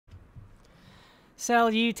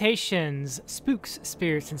Salutations, spooks,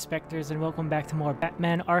 spirits, and specters, and welcome back to more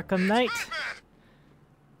Batman Arkham Knight.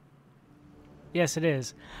 Yes, it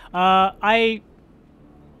is. I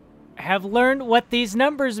have learned what these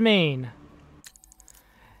numbers mean.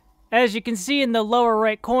 As you can see in the lower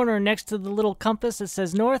right corner next to the little compass that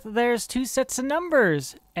says north, there's two sets of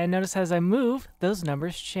numbers. And notice as I move, those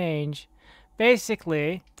numbers change.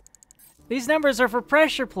 Basically, these numbers are for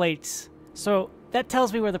pressure plates. So that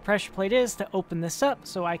tells me where the pressure plate is to open this up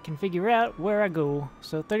so I can figure out where I go.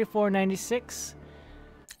 So 3496.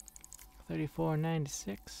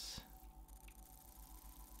 3496.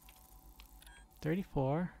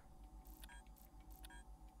 34.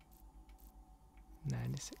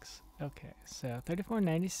 96. Okay, so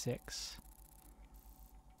 3496.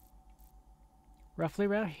 Roughly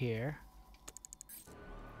around here.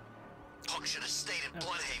 Punk should have stayed in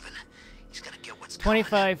Bloodhaven. He's gonna get what's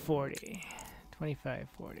 2540.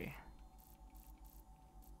 2540.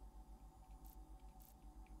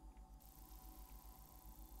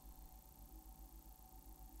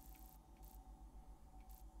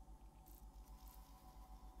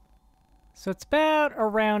 So it's about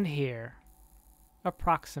around here.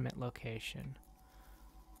 Approximate location.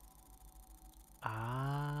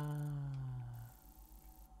 Ah.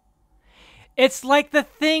 It's like the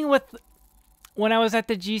thing with when I was at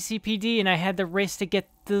the GCPD and I had the race to get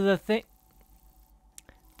to the thing.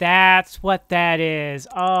 That's what that is.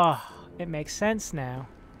 Oh, it makes sense now.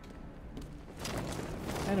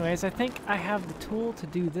 Anyways, I think I have the tool to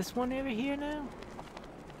do this one over here now.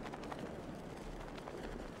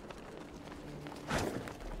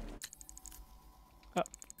 Oh,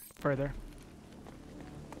 further.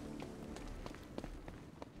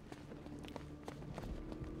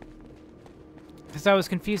 Because I was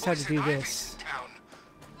confused how to do this.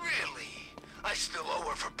 Really? I still owe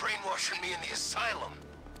her for brainwashing me in the asylum.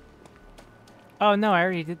 Oh no, I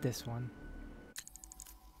already did this one.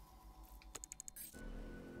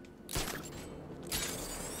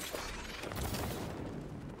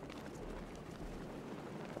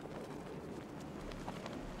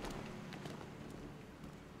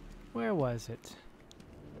 Where was it?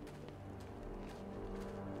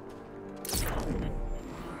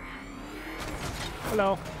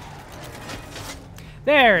 Hello.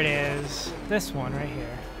 There it is. This one right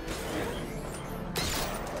here.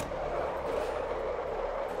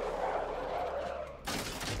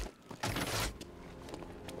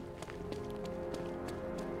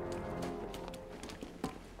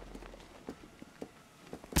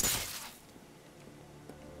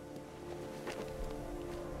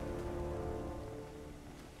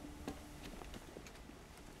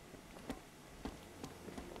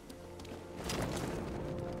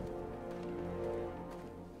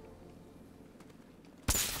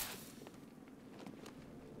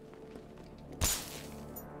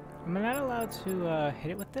 Am I not allowed to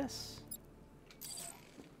hit it with this?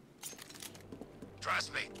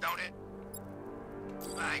 Trust me, don't hit.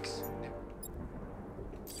 Thanks.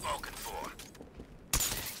 Spoken for.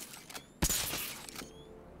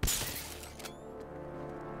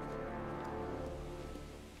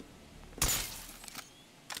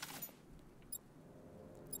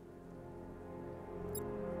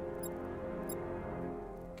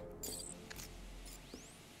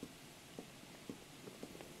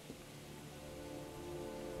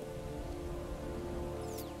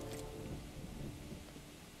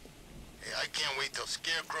 I can't wait till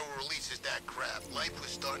Scarecrow releases that crap. Life was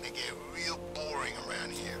starting to get real boring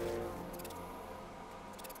around here.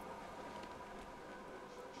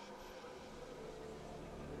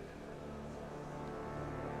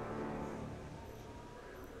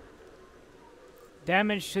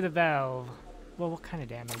 Damage to the valve. Well, what kind of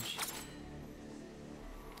damage?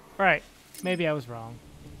 Right. Maybe I was wrong.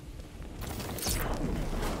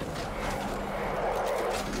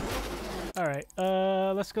 Alright,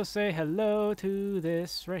 let's go say hello to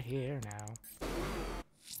this right here now.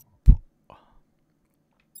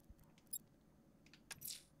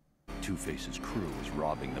 Two-Face's crew is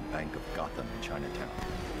robbing the Bank of Gotham in Chinatown.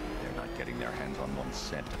 They're not getting their hands on 1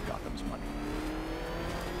 cent of Gotham's money.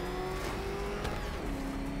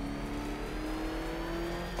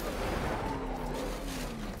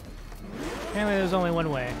 Apparently there's only one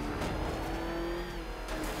way.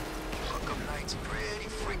 Arkham Knight's pretty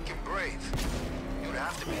freaking brave. It would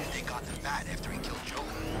have to be that they got the bat after he killed Joker.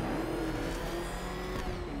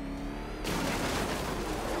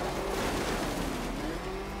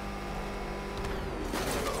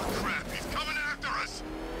 Oh crap, he's coming after us!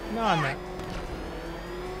 No, I'm not.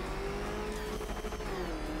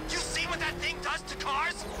 You see what that thing does to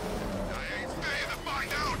cars? I ain't staying to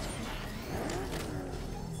find out!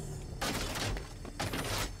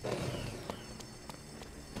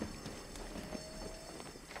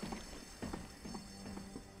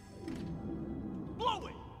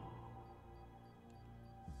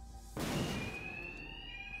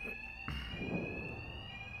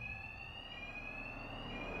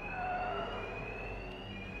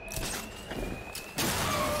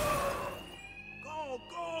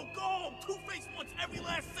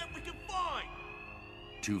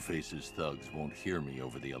 Two-Face's thugs won't hear me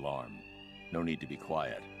over the alarm. No need to be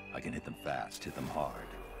quiet. I can hit them fast, hit them hard.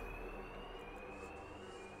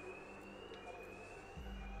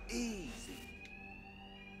 Easy.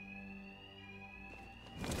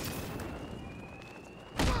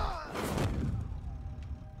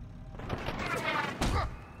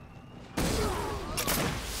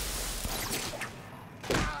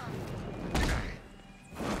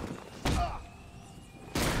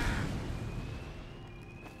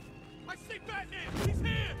 I see Batman! He's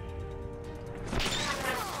here!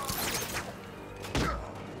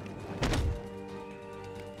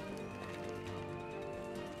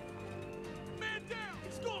 Man down!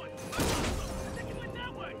 He's gone! I think he went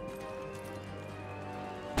that way!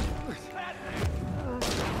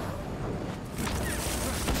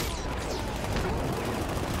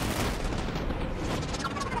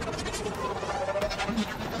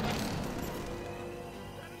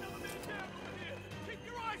 Got another man down over here! Keep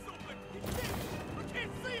your eyes open! He's dead! I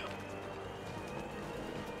can't see him!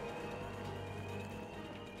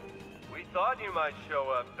 We thought you might show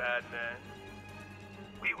up, Batman.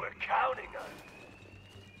 We were counting on it.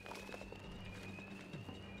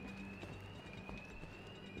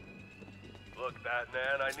 Look,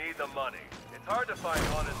 Batman, I need the money. It's hard to find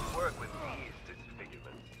honest work with these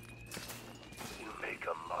disfigurements. You make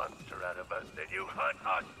a monster out of us, then you hunt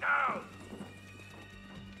us down!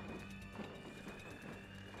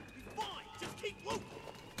 He's fine! Just keep looting!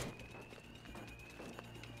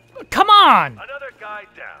 Come on! Another guy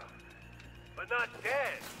down. But not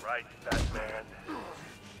dead, right, Batman?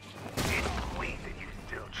 It's sweet that you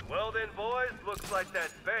still Well then, boys, looks like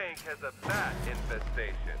that bank has a bat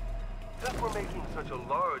infestation. Since we're making such a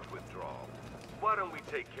large withdrawal, why don't we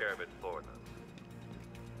take care of it for them?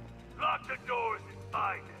 lock the doors and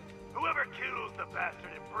find it. Whoever kills the bastard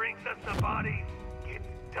and brings us the body gets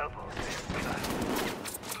double their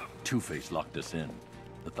cut. Two-Face locked us in.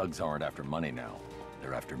 The thugs aren't after money now.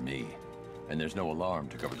 They're after me. And there's no alarm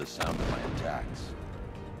to cover the sound of my attacks.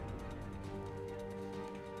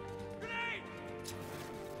 Grenade!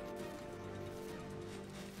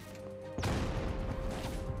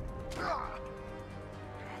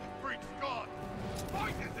 Freak's gone.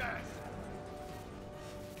 Find his ass.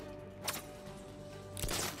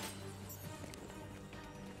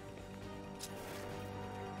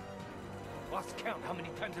 Lost count how many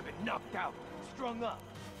times I've been knocked out, strung up.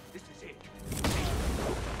 This is it.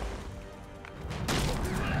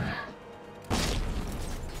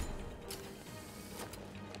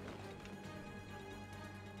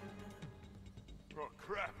 Oh,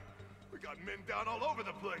 crap. We got men down all over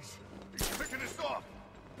the place. He's picking us off.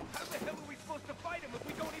 How the hell are we supposed to fight him if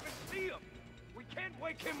we don't even see him? We can't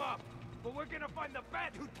wake him up, but we're gonna find the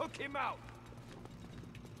bat who took him out.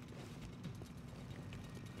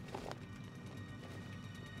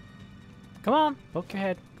 Come on, poke your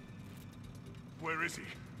head. Where is he?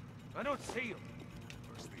 I don't see him.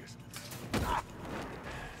 Where's this?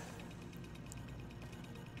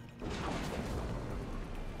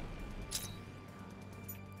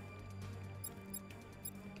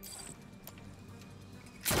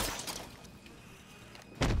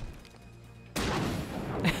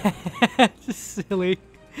 Silly.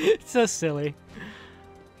 So silly.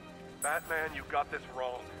 Batman, you got this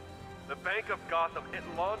wrong. The Bank of Gotham, it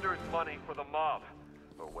launders money for the mob.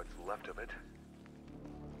 Or what's left of it.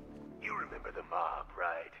 You remember the mob,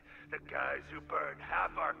 right? The guys who burned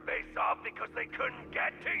half our face off because they couldn't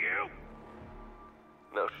get to you?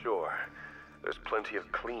 Now sure, there's plenty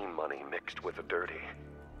of clean money mixed with the dirty.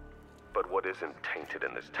 But what isn't tainted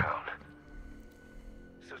in this town?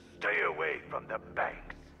 So stay away from the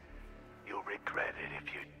banks. You'll regret it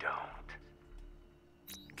if you don't.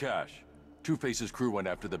 Cash, Two-Face's crew went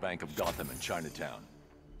after the Bank of Gotham in Chinatown.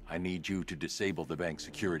 I need you to disable the bank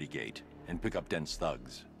security gate and pick up Dent's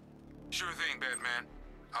thugs. Sure thing, Batman.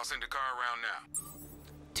 I'll send a car around now.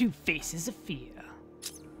 Two faces of fear.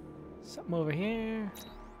 Something over here.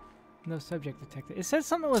 No subject detected. It said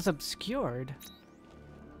something was obscured.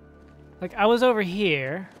 Like, I was over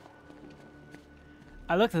here.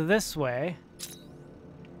 I looked this way.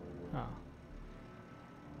 Oh.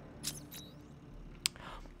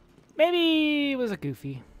 Maybe it was a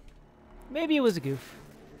goofy. Maybe it was a goof.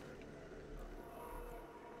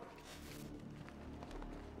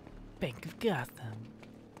 Bank of Gotham.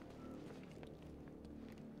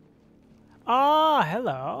 Ah,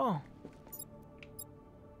 hello.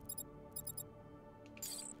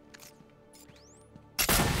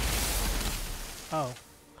 Oh.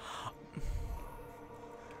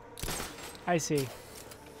 I see.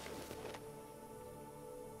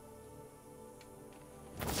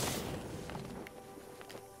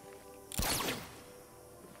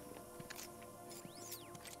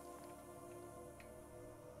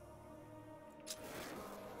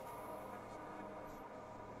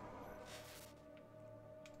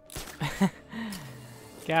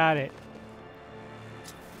 Got it.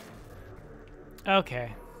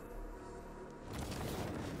 Okay.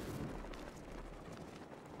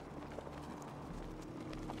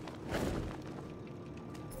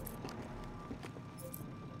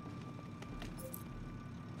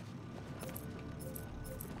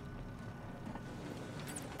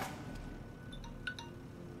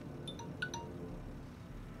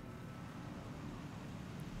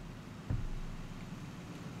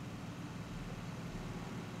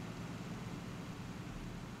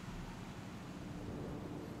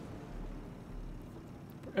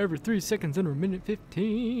 Every 3 seconds under a minute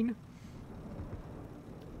 15.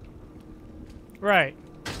 Right.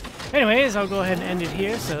 Anyways, I'll go ahead and end it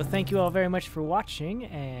here. So thank you all very much for watching,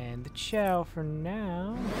 and ciao for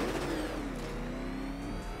now.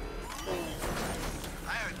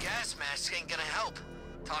 I heard gas masks ain't gonna help.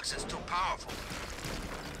 Toxin's too powerful.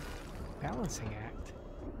 Balancing act.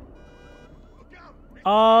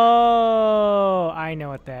 Oh, I know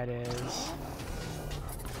what that is.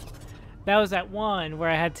 That was that one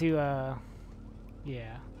where I had to,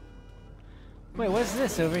 yeah. Wait, what's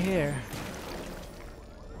this over here?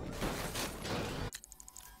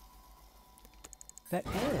 That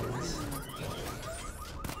is.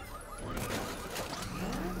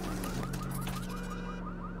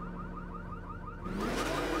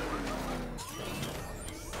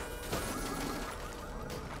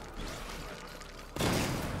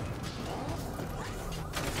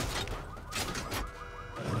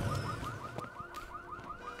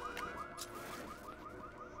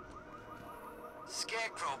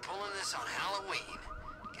 Scarecrow pulling this on Halloween.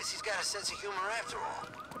 Guess he's got a sense of humor after all.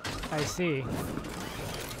 I see.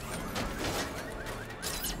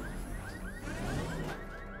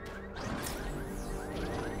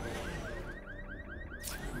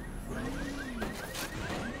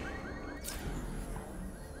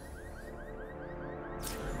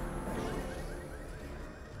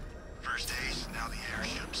 First Heist, now the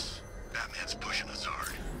airships. Batman's pushing us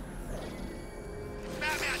hard.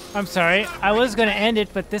 Batman! I'm sorry. I was gonna end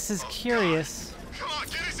it, but this is curious. Come on,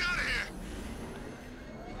 get us out of here!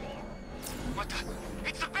 What the?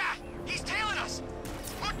 It's the Bat! He's tailing us!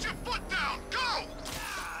 Put your foot down! Go!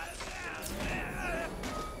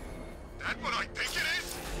 That what I think it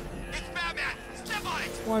is? It's Batman! Step on it!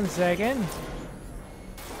 1 second.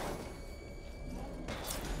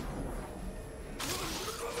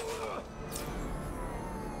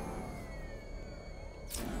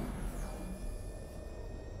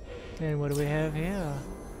 And what do we have here?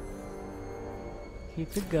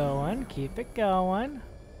 Keep it going, keep it going.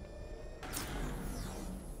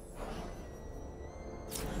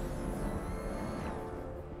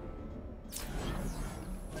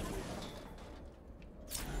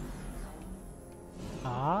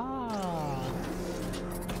 Ah.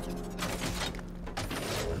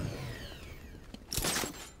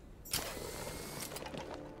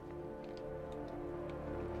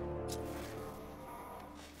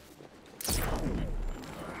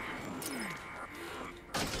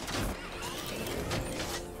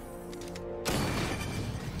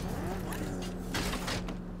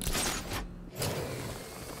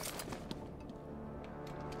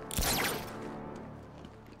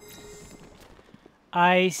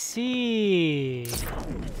 I see.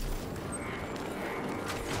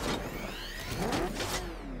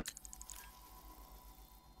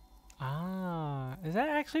 Ah, is that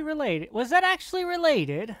actually related? Was that actually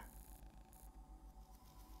related?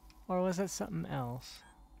 Or was that something else?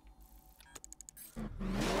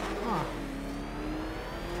 Huh.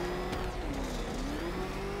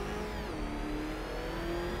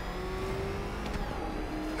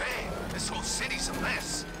 Man, this whole city's a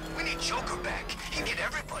mess. We need Joker back. He'd get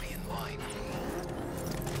everybody in line.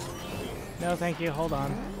 No, thank you. Hold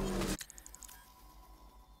on.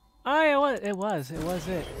 Oh, yeah, it was it.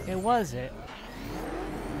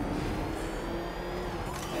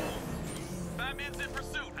 Batman's in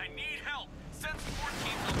pursuit. I need help. Send support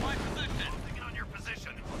teams on my position. Get on your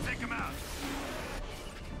position. We'll take him out.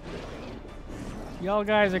 Y'all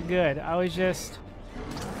guys are good. I was just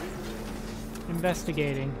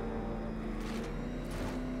investigating.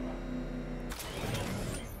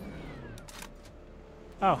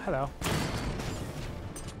 Oh, hello.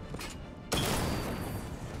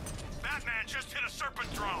 Batman just hit a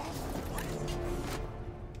serpent drone.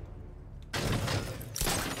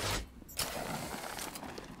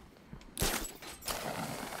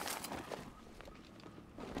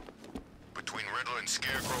 Between Riddler and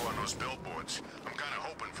Scarecrow on those billboards, I'm kinda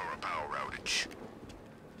hoping for a power outage.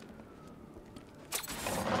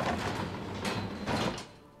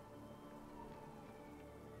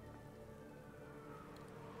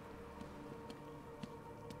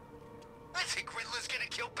 think Riddler's gonna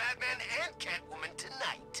kill Batman and Catwoman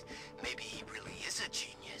tonight. Maybe he really is a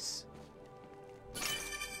genius.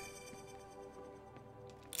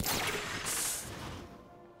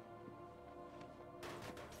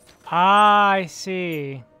 Ah, I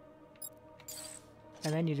see.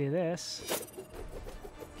 And then you do this.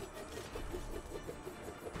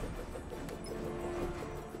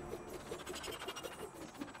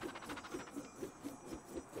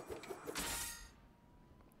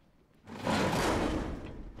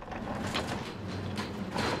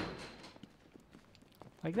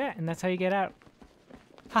 Like that, and that's how you get out.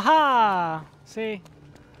 Haha! See?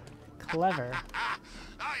 Clever. I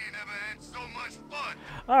ain't never had so much fun.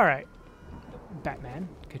 Alright. Batman,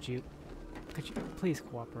 could you please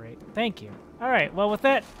cooperate? Thank you. Alright, well with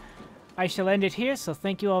that, I shall end it here, so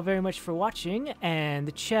thank you all very much for watching,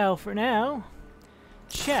 and ciao for now.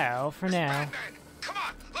 Ciao for now. Batman, come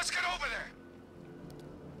on, let's get over there.